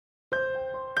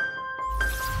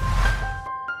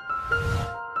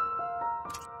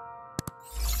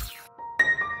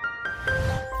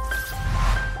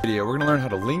We're going to learn how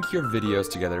to link your videos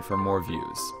together for more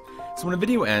views. So when a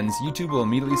video ends, YouTube will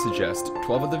immediately suggest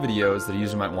 12 other videos that a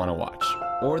user might want to watch,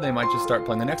 or they might just start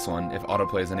playing the next one if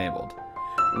autoplay is enabled.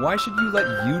 Why should you let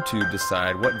YouTube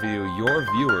decide what video your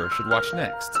viewer should watch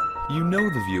next? You know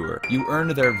the viewer. You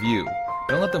earned their view.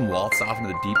 Don't let them waltz off into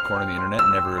the deep corner of the internet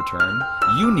and never return.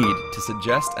 You need to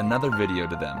suggest another video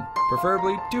to them,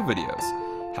 preferably 2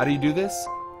 videos. How do you do this?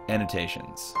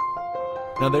 Annotations.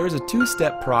 Now there is a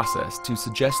 2-step process to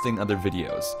suggesting other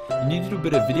videos. You need to do a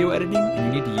bit of video editing and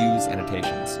you need to use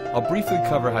annotations. I'll briefly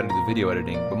cover how to do the video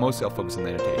editing, but mostly I'll focus on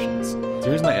the annotations. So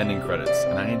here's my ending credits,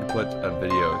 and I need to put a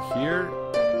video here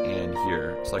and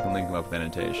here so I can link them up with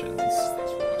annotations.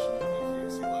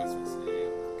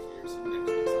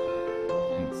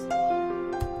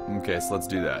 Okay, so let's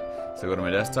do that. So go to my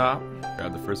desktop,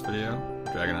 grab the first video,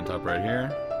 drag it on top right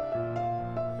here.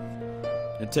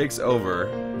 It takes over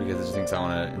because it just thinks I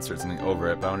want to insert something over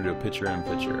it, but I want to do a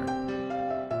picture-in-picture.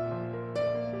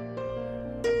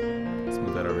 Let's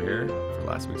move that over here for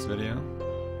last week's video.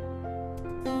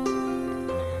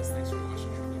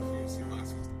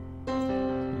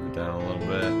 Move it down a little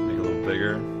bit, make it a little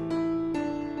bigger.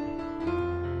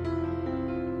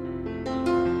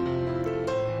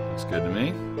 Looks good to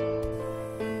me.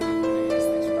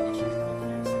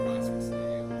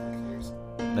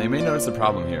 Now you may notice a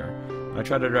problem here. When I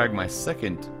try to drag my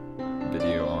second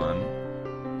video on,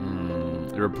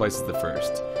 it replaces the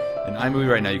first. In iMovie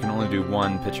right now you can only do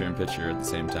one picture-in-picture at the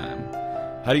same time.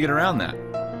 How do you get around that?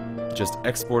 Just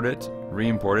export it,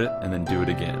 re-import it, and then do it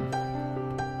again.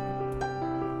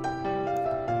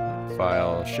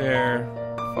 File, share,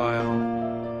 file,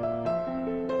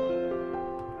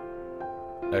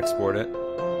 export it.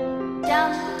 You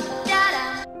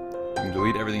can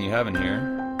delete everything you have in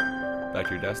here. Back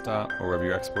to your desktop or wherever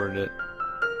you exported it.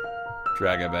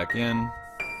 Drag it back in.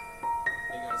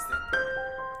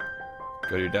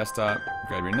 Go to your desktop,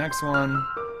 grab your next one,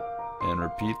 and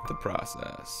repeat the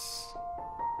process.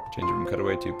 Change it from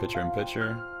cutaway to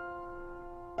picture-in-picture.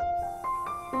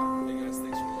 Hey guys,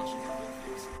 thanks for watching.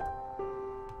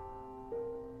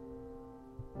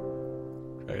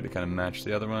 Drag it to kind of match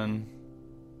the other one.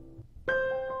 Take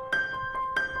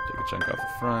a chunk off the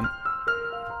front.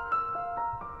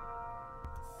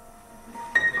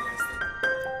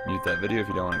 Mute that video if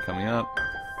you don't want it coming up.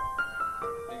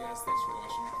 Hey guys, thanks for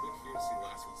watching. Click here to see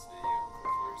last week's video.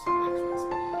 Click here to see next week's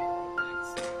video. Thanks.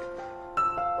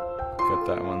 Cut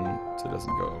that one so it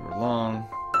doesn't go over long.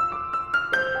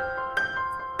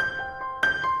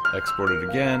 Export it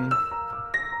again.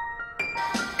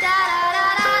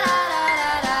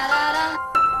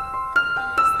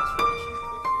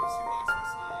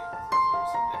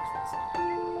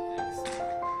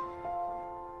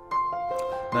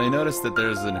 Now you notice that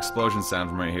there's an explosion sound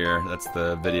from right here. That's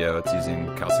the video. It's using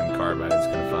calcium carbide. It's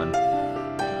kind of fun.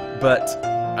 But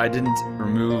I didn't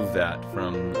remove that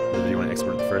from the video when I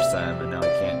exported the first time, and now I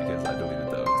can't because I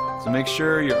deleted those. So make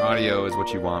sure your audio is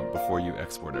what you want before you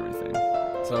export everything.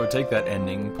 So I would take that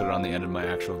ending, put it on the end of my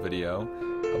actual video,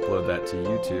 upload that to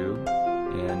YouTube,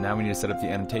 and now we need to set up the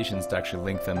annotations to actually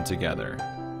link them together.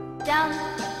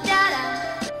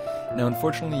 Now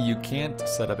unfortunately you can't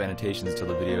set up annotations until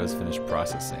the video is finished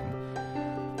processing.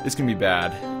 This can be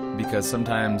bad because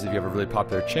sometimes if you have a really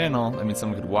popular channel,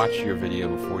 someone could watch your video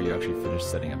before you actually finish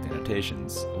setting up the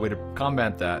annotations. A way to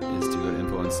combat that is to go to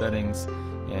Info and Settings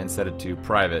and set it to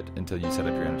private until you set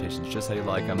up your annotations just how you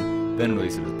like them, then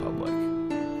release it to the public.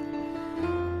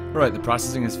 Alright, the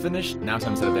processing is finished, now it's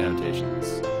time to set up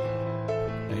annotations.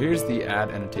 Now here's the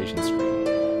Add Annotation screen.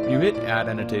 When you hit Add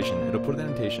Annotation, it'll put an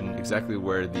annotation exactly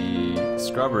where the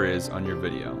scrubber is on your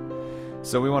video.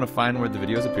 So we want to find where the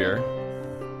videos appear,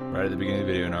 right at the beginning of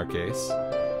the video in our case,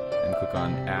 and click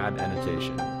on Add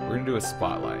Annotation. We're going to do a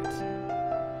spotlight.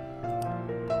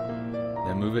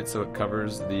 Then move it so it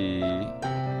covers the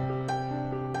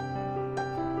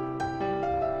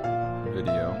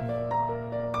video.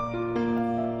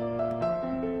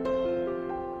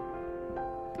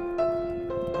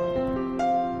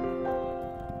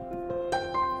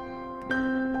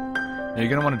 Now you're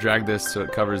going to want to drag this so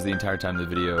it covers the entire time the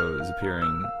video is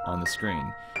appearing on the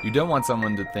screen. You don't want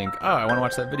someone to think, oh, I want to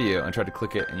watch that video, and try to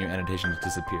click it and your annotations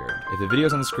disappeared. If the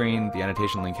video's on the screen, the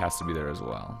annotation link has to be there as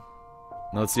well.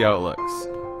 Now let's see how it looks.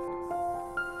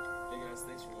 Hey guys,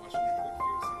 thanks for watching. Click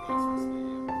here to see last week's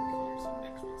video. Click here to see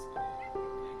next week's video.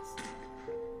 Thanks.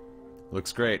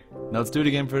 Looks great. Now let's do it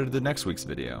again for the next week's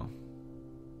video.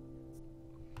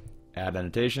 Add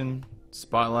annotation,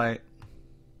 spotlight,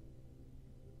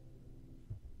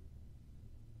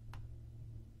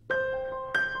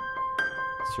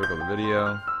 circle the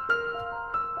video.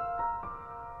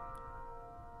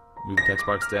 Move the text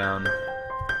box down.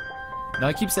 Now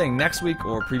I keep saying next week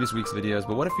or previous week's videos,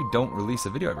 but what if we don't release a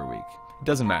video every week? It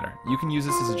doesn't matter. You can use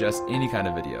this to suggest any kind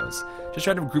of videos. Just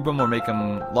try to group them or make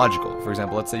them logical. For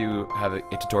example, let's say you have a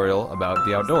tutorial about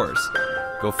the outdoors.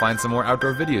 Go find some more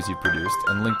outdoor videos you've produced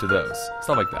and link to those.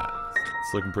 Stuff like that.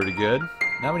 It's looking pretty good.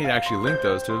 Now we need to actually link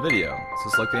those to a video. So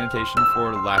select the annotation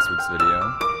for last week's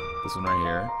video. This one right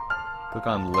here. Click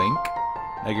on link.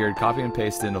 Now you're copy and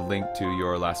paste in a link to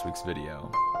your last week's video.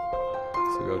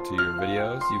 So go to your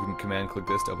videos. You can command click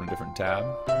this to open a different tab.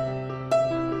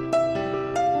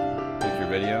 Pick your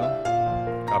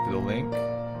video. Copy the link.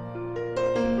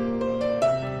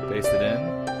 Paste it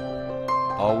in.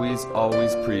 Always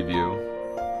preview.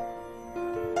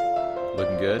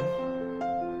 Looking good.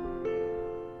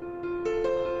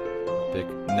 Pick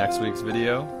next week's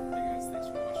video. Hey guys, thanks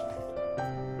for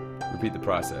watching. Repeat the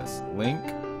process. Link.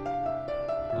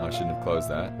 Oh, I shouldn't have closed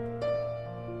that.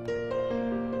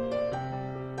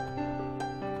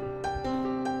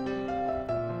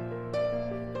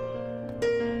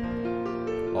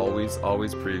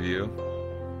 Always preview.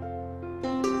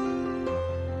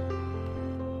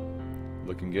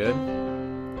 Looking good.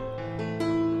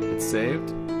 It's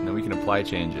saved. Now we can apply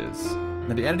changes.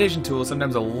 Now the annotation tool is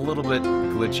sometimes a little bit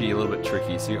glitchy, a little bit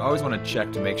tricky, so you always want to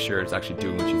check to make sure it's actually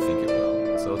doing what you think it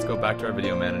will. So let's go back to our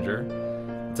video manager.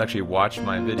 Let's actually watch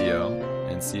my video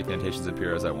and see if the annotations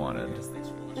appear as I wanted. Hey guys, thanks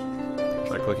for watching.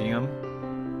 Try clicking them.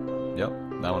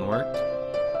 Yep, that one worked.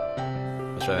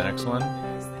 Let's try the next one. Hey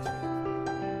guys, thanks for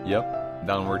Yep,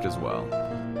 that one worked as well.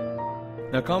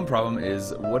 Now a common problem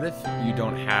is, what if you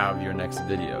don't have your next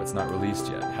video? It's not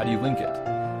released yet. How do you link it?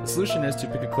 The solution is to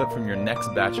pick a clip from your next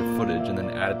batch of footage and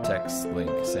then add a text link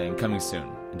saying coming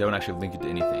soon, and don't actually link it to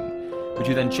anything, which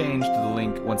you then change to the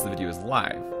link once the video is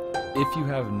live. If you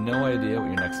have no idea what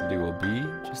your next video will be,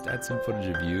 just add some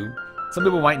footage of you. Some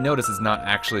people might notice it's not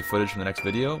actually footage from the next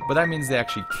video, but that means they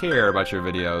actually care about your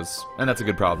videos, and that's a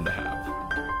good problem to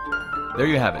have. There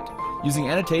you have it.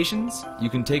 Using annotations, you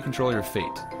can take control of your fate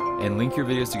and link your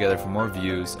videos together for more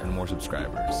views and more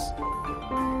subscribers.